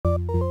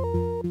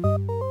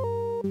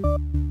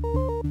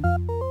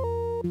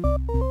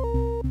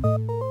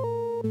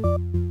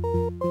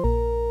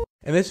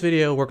In this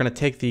video, we're going to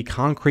take the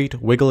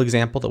concrete wiggle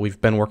example that we've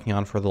been working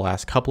on for the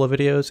last couple of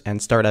videos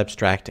and start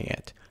abstracting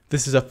it.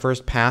 This is a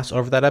first pass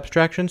over that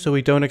abstraction, so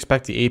we don't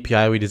expect the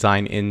API we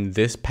design in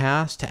this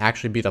pass to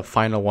actually be the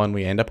final one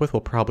we end up with. We'll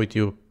probably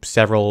do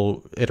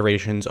several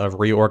iterations of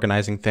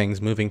reorganizing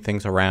things, moving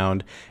things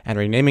around, and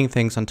renaming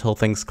things until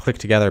things click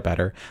together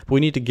better. But we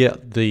need to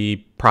get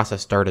the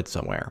process started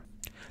somewhere.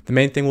 The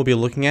main thing we'll be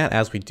looking at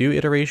as we do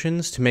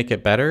iterations to make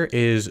it better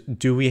is,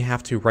 do we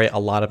have to write a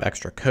lot of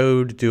extra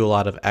code, do a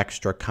lot of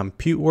extra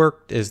compute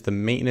work? Is the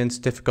maintenance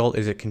difficult?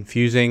 Is it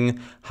confusing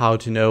how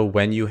to know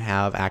when you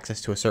have access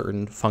to a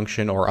certain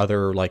function or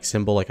other like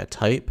symbol like a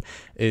type?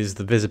 Is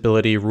the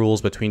visibility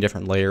rules between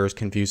different layers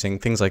confusing?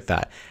 Things like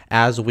that.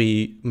 As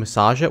we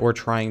massage it, we're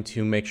trying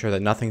to make sure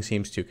that nothing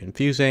seems too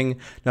confusing,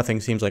 nothing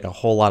seems like a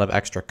whole lot of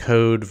extra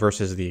code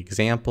versus the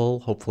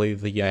example. Hopefully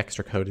the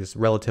extra code is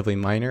relatively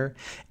minor,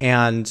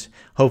 and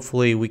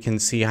hopefully we can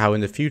see how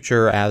in the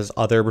future, as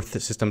other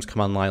systems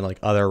come online, like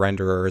other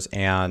renderers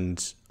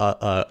and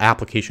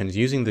applications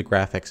using the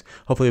graphics,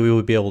 hopefully we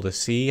will be able to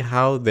see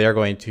how they're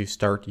going to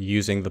start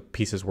using the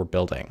pieces we're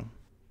building.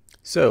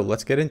 So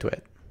let's get into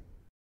it.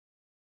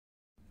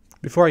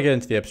 Before I get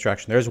into the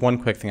abstraction, there's one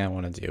quick thing I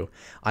want to do.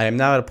 I am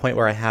now at a point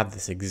where I have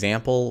this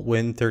example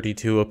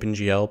Win32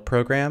 OpenGL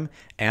program,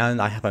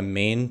 and I have a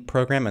main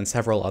program and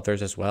several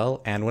others as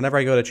well. And whenever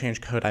I go to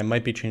change code, I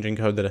might be changing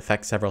code that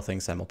affects several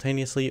things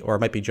simultaneously, or I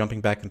might be jumping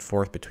back and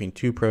forth between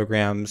two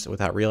programs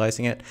without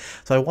realizing it.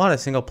 So I want a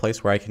single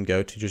place where I can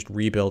go to just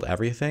rebuild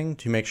everything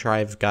to make sure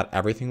I've got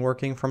everything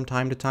working from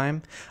time to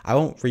time. I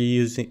won't be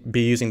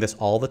using this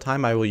all the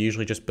time. I will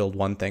usually just build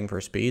one thing for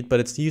speed,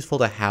 but it's useful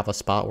to have a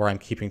spot where I'm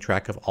keeping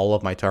track of all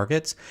of my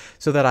targets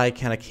so that I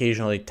can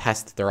occasionally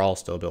test that they're all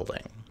still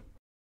building.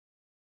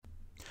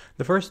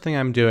 The first thing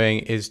I'm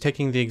doing is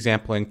taking the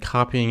example and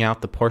copying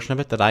out the portion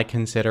of it that I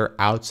consider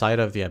outside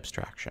of the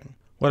abstraction.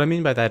 What I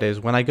mean by that is,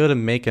 when I go to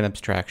make an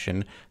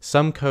abstraction,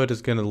 some code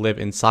is going to live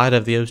inside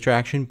of the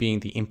abstraction,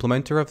 being the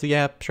implementer of the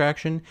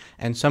abstraction,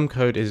 and some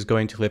code is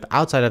going to live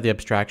outside of the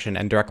abstraction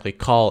and directly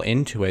call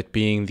into it,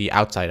 being the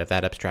outside of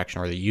that abstraction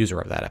or the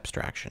user of that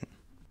abstraction.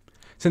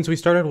 Since we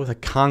started with a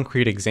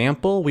concrete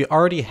example, we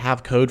already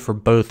have code for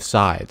both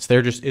sides.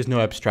 There just is no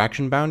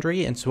abstraction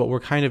boundary, and so what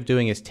we're kind of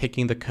doing is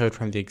taking the code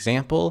from the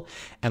example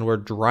and we're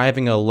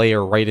driving a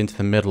layer right into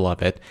the middle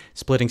of it,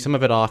 splitting some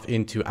of it off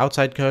into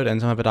outside code and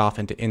some of it off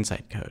into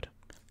inside code.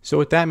 So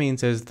what that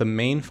means is the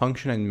main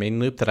function and main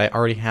loop that I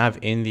already have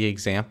in the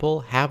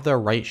example have the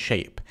right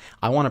shape.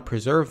 I want to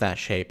preserve that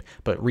shape,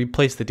 but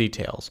replace the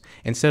details.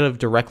 Instead of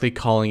directly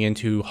calling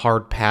into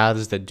hard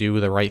paths that do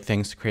the right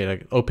things to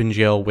create an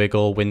OpenGL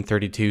wiggle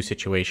Win32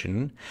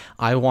 situation,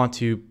 I want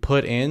to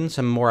put in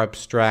some more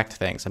abstract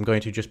things. I'm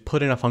going to just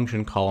put in a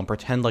function call and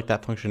pretend like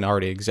that function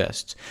already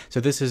exists.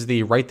 So this is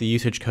the write the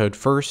usage code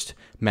first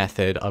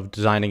method of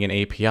designing an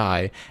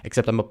API,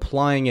 except I'm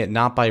applying it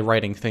not by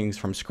writing things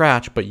from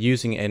scratch, but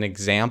using an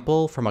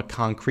example from a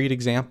concrete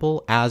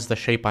example as the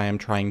shape I am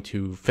trying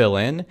to fill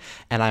in,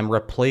 and I'm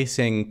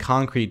replacing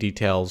concrete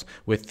details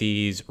with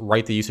these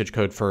write the usage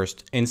code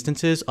first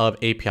instances of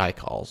API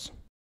calls.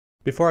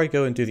 Before I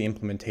go and do the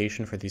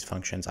implementation for these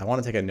functions, I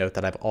want to take a note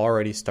that I've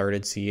already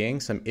started seeing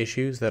some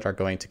issues that are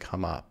going to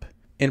come up.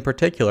 In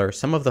particular,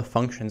 some of the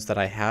functions that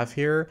I have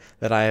here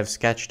that I have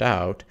sketched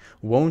out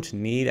won't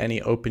need any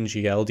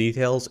OpenGL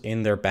details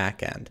in their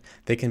backend.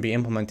 They can be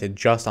implemented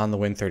just on the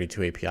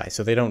Win32 API,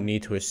 so they don't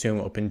need to assume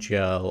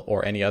OpenGL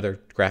or any other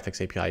graphics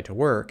API to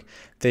work.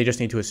 They just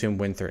need to assume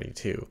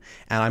Win32.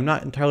 And I'm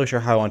not entirely sure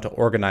how I want to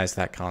organize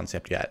that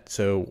concept yet.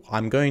 So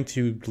I'm going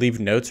to leave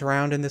notes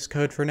around in this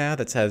code for now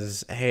that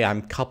says, hey,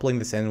 I'm coupling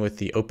this in with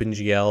the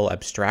OpenGL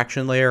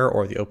abstraction layer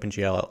or the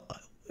OpenGL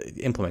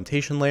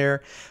implementation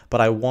layer, but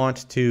I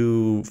want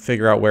to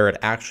figure out where it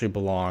actually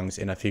belongs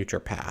in a future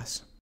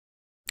pass.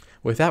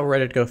 With that, we're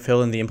ready to go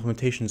fill in the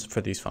implementations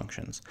for these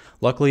functions.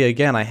 Luckily,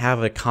 again, I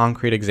have a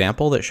concrete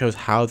example that shows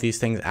how these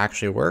things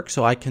actually work,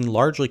 so I can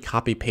largely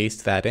copy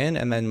paste that in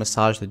and then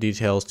massage the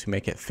details to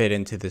make it fit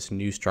into this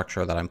new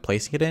structure that I'm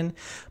placing it in.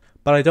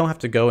 But I don't have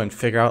to go and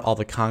figure out all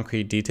the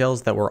concrete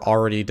details that were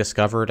already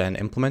discovered and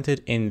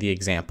implemented in the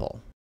example.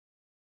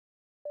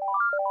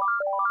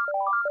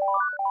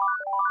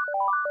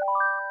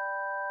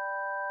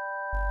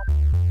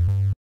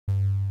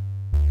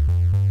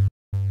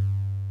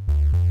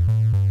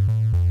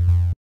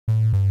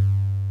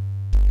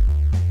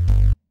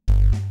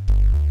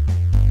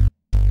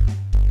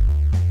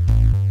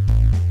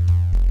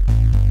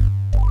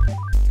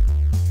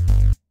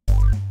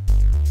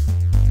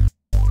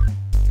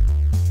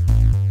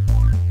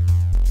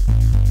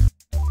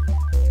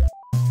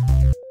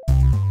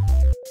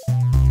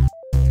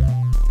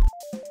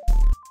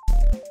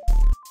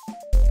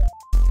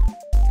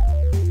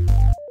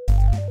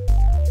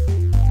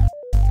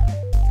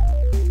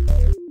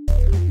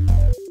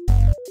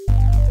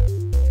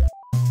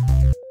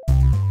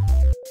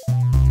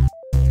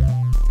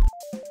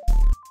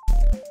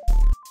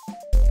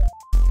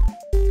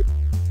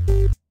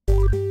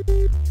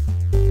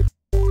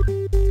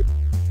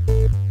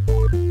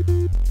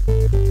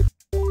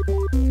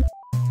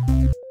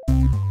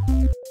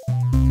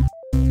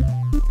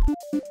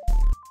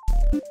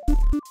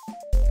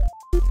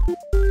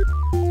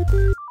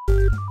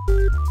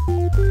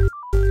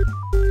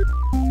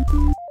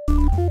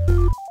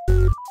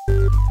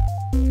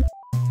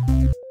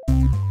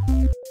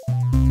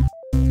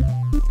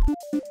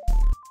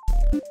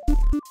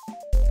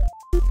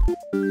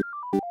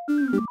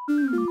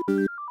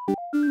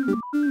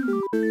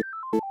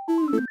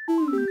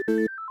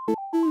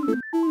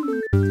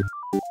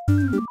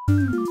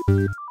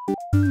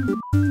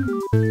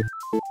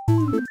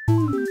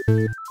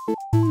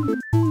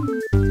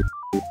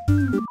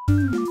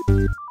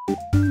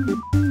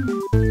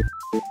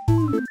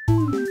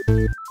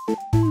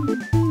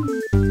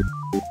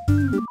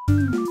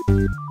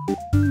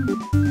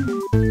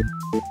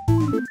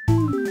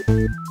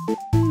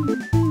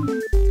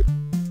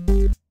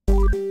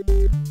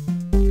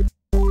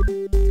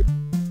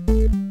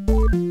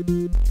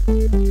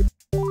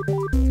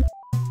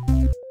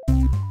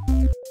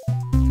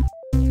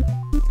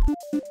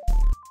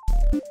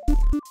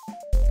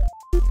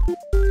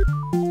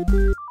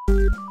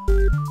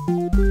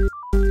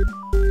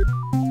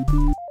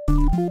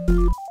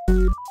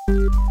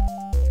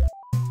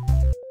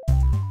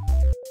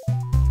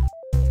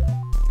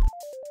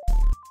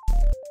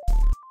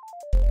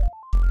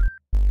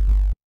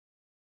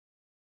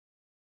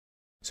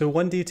 So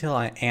one detail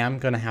I am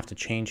going to have to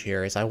change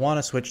here is I want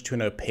to switch to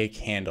an opaque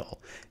handle.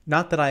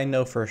 Not that I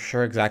know for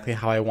sure exactly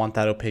how I want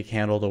that opaque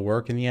handle to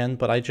work in the end,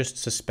 but I just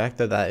suspect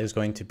that that is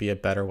going to be a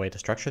better way to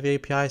structure the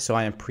API. So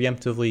I am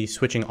preemptively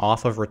switching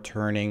off of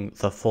returning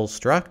the full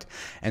struct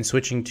and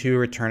switching to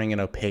returning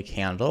an opaque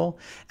handle.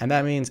 And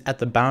that means at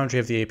the boundary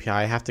of the API,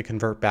 I have to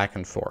convert back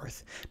and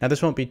forth. Now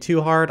this won't be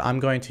too hard.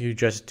 I'm going to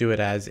just do it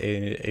as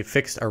a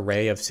fixed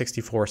array of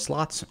 64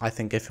 slots. I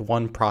think if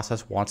one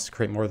process wants to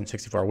create more than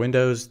 64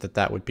 windows,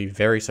 that would be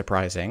very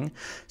surprising.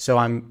 So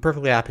I'm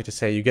perfectly happy to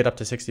say you get up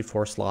to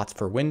 64 slots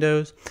for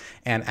Windows,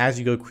 and as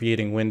you go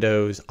creating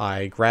windows,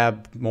 I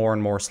grab more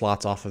and more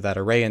slots off of that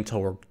array until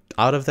we're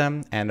out of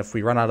them, and if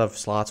we run out of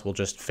slots, we'll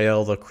just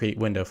fail the create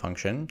window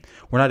function.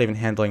 We're not even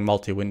handling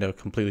multi-window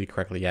completely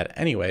correctly yet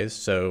anyways,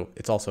 so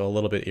it's also a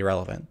little bit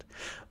irrelevant.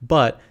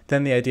 But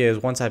then the idea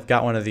is once I've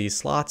got one of these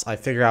slots, I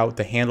figure out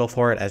the handle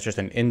for it as just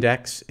an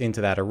index into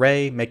that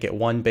array, make it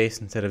 1 base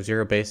instead of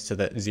 0 base so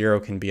that 0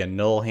 can be a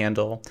null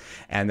handle,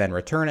 and then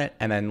return it.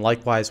 And then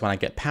likewise, when I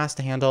get past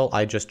the handle,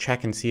 I just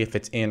check and see if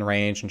it's in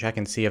range and check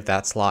and see if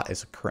that slot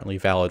is a currently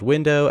valid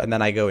window, and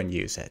then I go and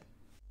use it.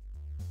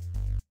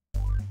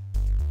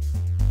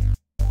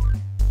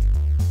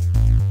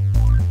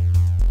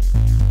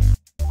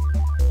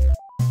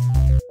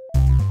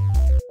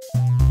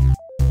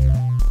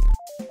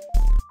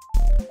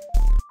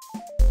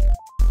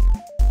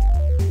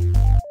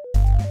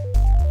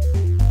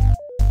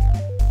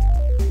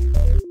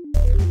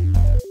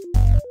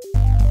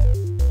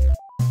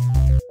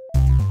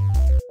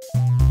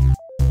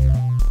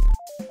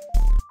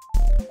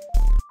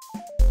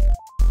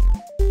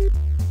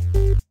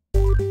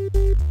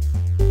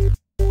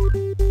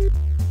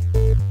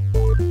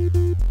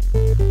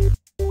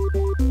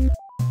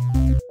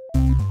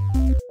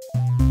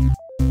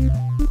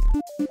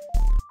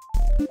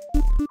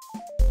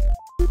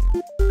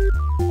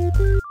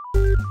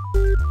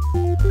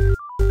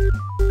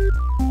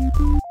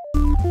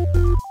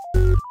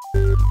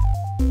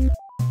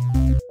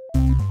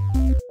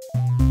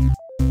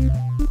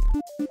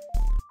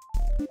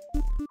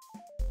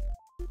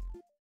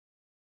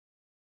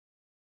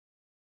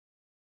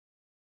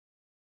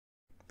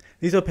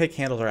 These opaque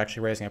handles are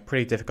actually raising a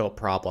pretty difficult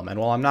problem, and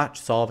while I'm not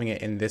solving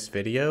it in this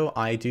video,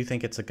 I do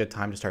think it's a good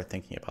time to start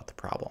thinking about the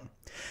problem.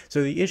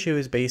 So the issue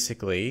is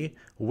basically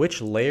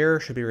which layer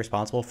should be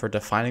responsible for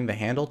defining the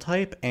handle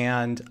type,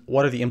 and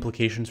what are the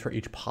implications for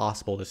each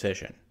possible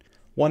decision.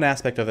 One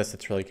aspect of this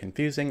that's really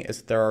confusing is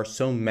that there are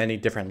so many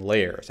different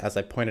layers. As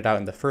I pointed out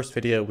in the first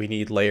video, we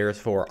need layers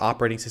for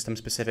operating system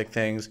specific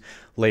things,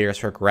 layers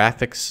for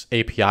graphics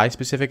API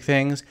specific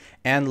things,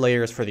 and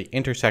layers for the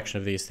intersection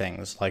of these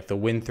things, like the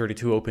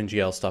Win32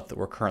 OpenGL stuff that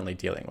we're currently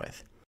dealing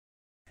with.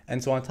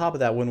 And so on top of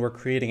that, when we're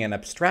creating an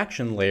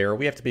abstraction layer,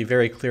 we have to be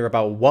very clear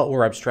about what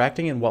we're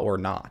abstracting and what we're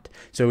not.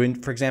 So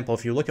for example,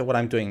 if you look at what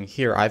I'm doing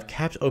here, I've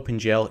kept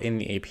OpenGL in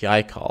the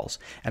API calls.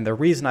 And the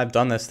reason I've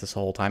done this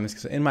whole time is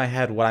because in my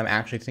head, what I'm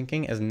actually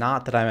thinking is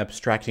not that I'm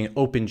abstracting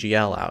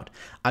OpenGL out.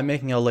 I'm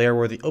making a layer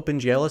where the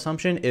OpenGL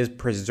assumption is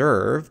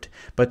preserved,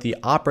 but the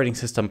operating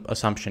system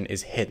assumption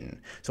is hidden.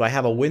 So I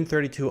have a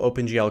Win32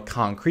 OpenGL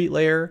concrete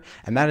layer,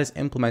 and that is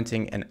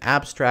implementing an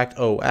abstract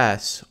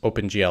OS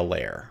OpenGL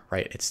layer,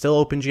 right? It's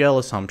still OpenGL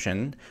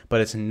assumption,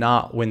 but it's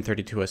not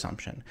Win32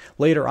 assumption.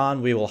 Later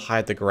on, we will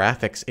hide the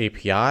graphics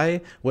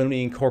API when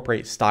we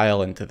incorporate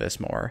style into this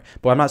more,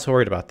 but I'm not so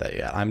worried about that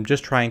yet. I'm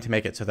just trying to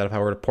make it so that if I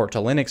were to port to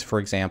Linux, for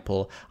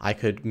example, I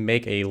could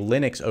make a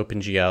Linux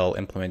OpenGL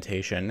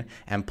implementation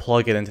and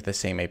plug it into the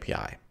same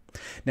API.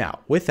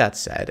 Now, with that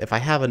said, if I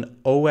have an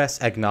OS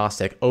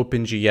agnostic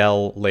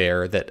OpenGL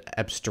layer that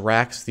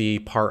abstracts the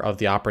part of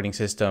the operating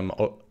system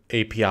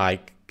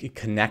API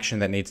connection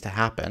that needs to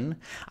happen,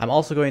 I'm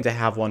also going to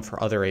have one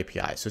for other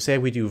APIs. So say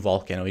we do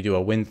Vulkan, we do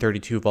a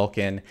Win32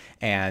 Vulkan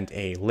and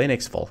a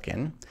Linux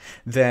Vulkan,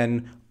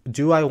 then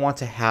do I want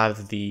to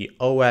have the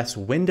OS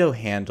window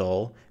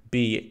handle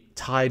be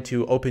tied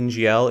to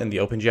OpenGL in the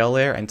OpenGL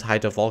layer and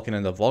tied to Vulkan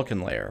in the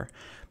Vulkan layer?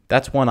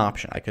 That's one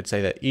option. I could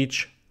say that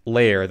each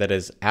layer that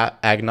is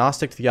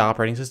agnostic to the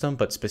operating system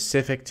but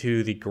specific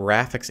to the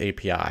graphics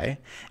API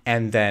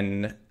and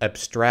then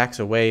abstracts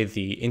away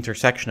the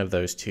intersection of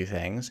those two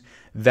things,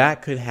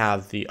 that could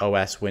have the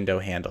OS window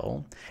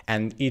handle,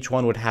 and each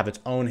one would have its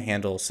own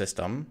handle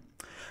system.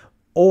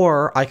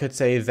 Or I could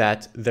say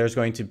that there's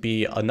going to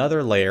be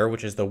another layer,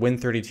 which is the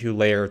Win32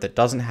 layer that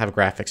doesn't have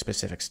graphic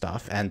specific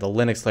stuff, and the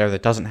Linux layer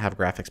that doesn't have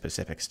graphic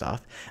specific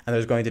stuff. And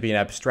there's going to be an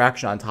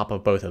abstraction on top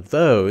of both of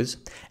those,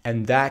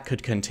 and that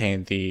could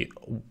contain the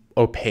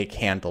opaque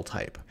handle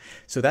type.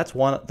 So that's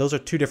one, those are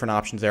two different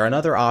options there.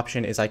 Another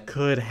option is I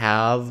could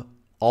have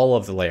all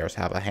of the layers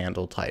have a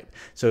handle type.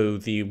 So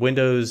the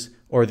Windows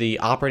or the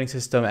operating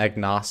system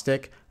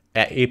agnostic,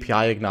 API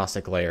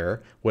agnostic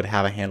layer would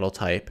have a handle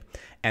type.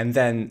 And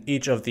then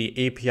each of the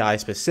API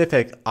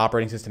specific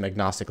operating system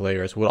agnostic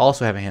layers would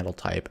also have a handle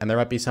type. And there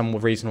might be some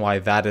reason why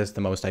that is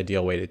the most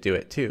ideal way to do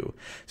it too.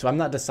 So I'm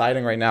not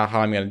deciding right now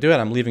how I'm going to do it.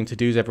 I'm leaving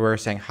to-dos everywhere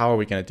saying, how are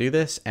we going to do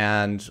this?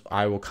 And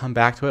I will come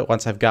back to it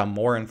once I've got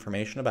more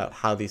information about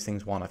how these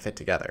things want to fit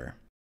together.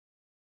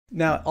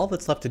 Now, all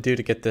that's left to do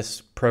to get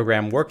this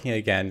program working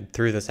again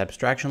through this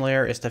abstraction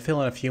layer is to fill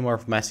in a few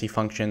more messy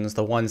functions,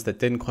 the ones that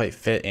didn't quite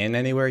fit in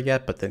anywhere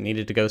yet, but that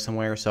needed to go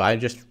somewhere. So I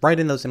just write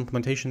in those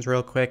implementations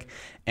real quick,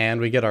 and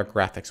we get our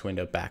graphics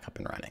window back up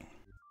and running.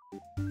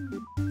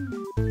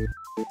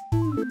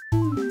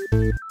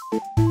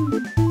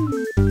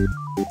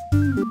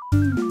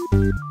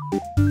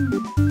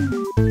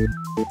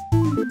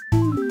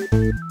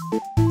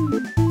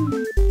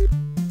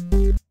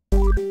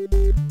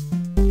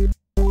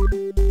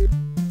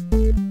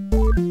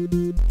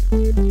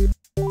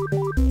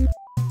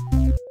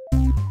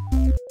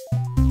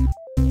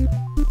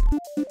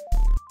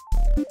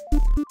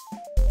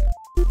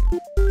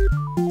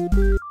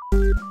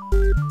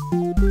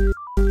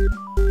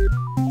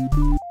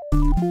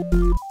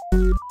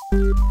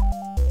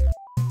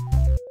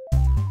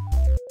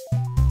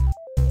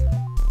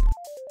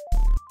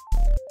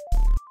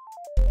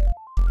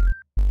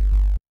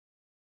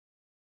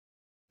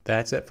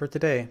 That's it for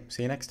today.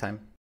 See you next time.